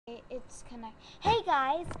disconnect. Hey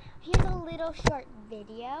guys, here's a little short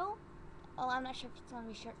video. Oh, I'm not sure if it's gonna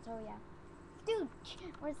be short, so yeah. Dude,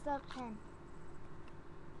 where's the pen?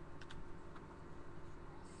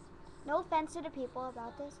 No offense to the people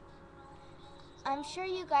about this. I'm sure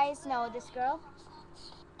you guys know this girl.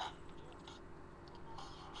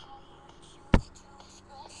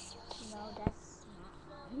 No, that's not.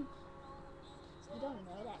 You don't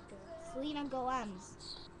know that girl. Selena Gomez.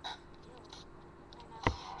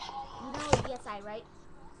 You know ESI, right?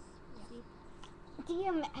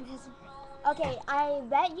 Yeah. Okay, I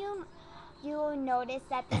bet you noticed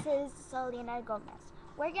that this is Selena Gomez.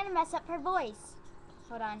 We're gonna mess up her voice.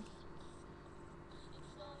 Hold on.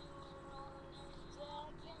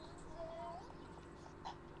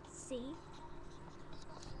 See?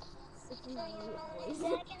 Such a weird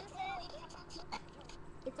voice.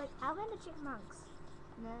 It's like Alvin and the Chipmunks.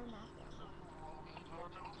 No, not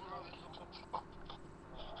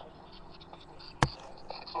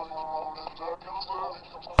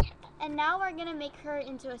And now we're gonna make her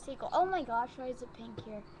into a sequel. Oh my gosh, why is it pink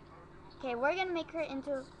here? Okay, we're gonna make her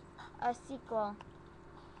into a sequel.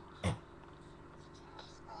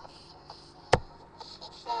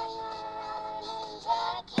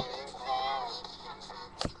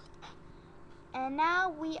 And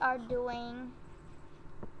now we are doing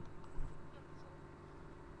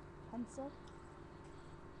pencil.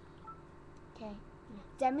 Okay,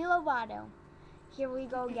 Demi Lovato. Here we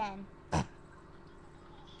go again.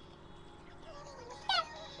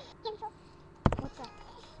 What's that?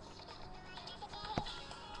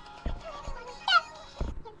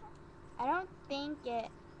 I don't think it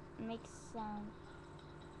makes sound.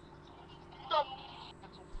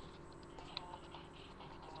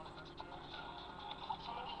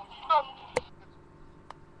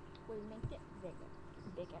 We make it bigger.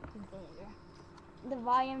 The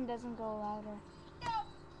volume doesn't go louder.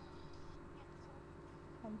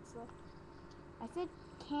 Pencil. I said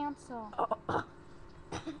cancel.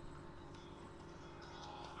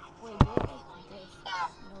 Wait, what is this?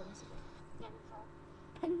 Notice it.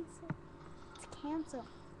 Pencil. It's cancel.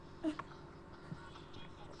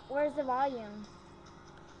 Where's the volume?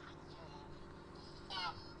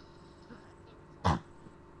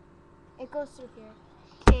 It goes through here.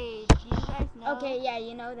 Okay, do you guys know? Okay, yeah,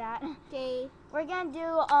 you know that. Okay. We're gonna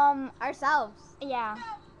do Ourselves. yeah.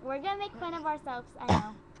 We're gonna make fun of ourselves, I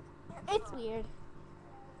know. It's weird.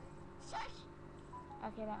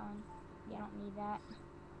 Okay, that one. You don't need that.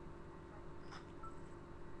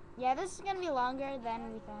 Yeah, this is gonna be longer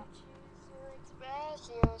than we thought.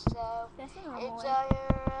 That's a normal It's way. all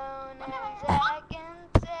your own, and I can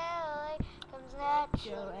tell it comes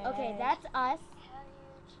natural. Okay, that's us.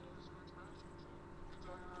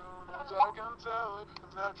 I can tell it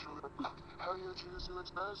comes naturally. How you choose to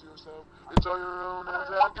express yourself. It's all your own, and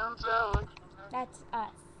I can tell it. That's us.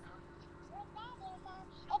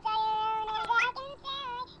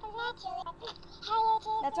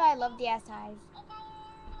 That's why I love the SIs.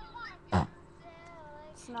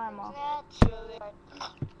 It's normal.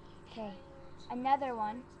 Okay, another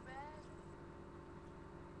one.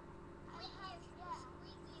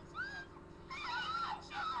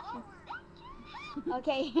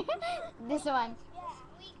 Okay, this one.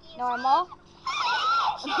 Normal.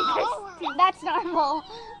 That's normal.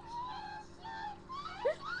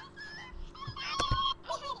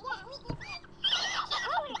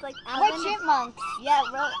 It's like We're Alvin. chipmunks. Yeah,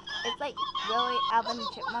 it's like really Alvin and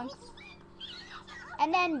Chipmunks.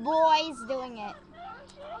 And then boys doing it.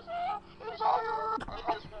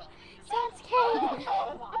 Sounds gay.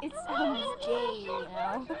 It sounds gay, you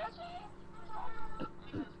know.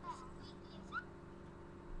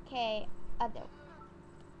 Okay, other.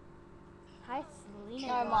 Hi, Selena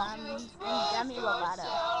Normal. Gomez and Demi Lovato.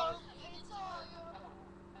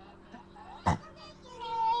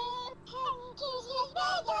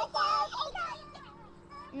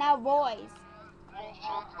 Now boys.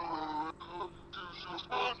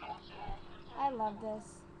 I love this.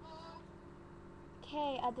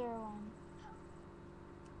 Okay, other one.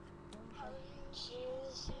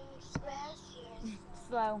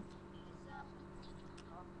 Slow.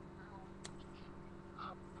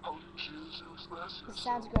 It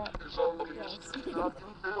sounds good. Is it good?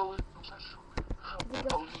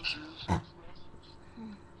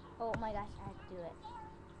 Oh my gosh, I have to do it.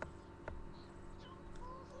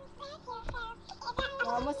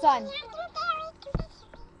 We're almost done.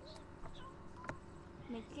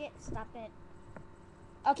 Make it. Stop it.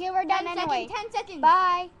 Okay, we're done 10 anyway. seconds. 10 seconds.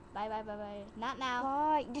 Bye. Bye. Not now.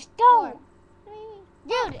 Bye. Just go. 4.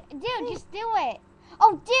 Dude, just do it.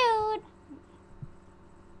 Oh, dude.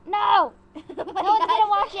 No. No one's gonna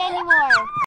watch it anymore.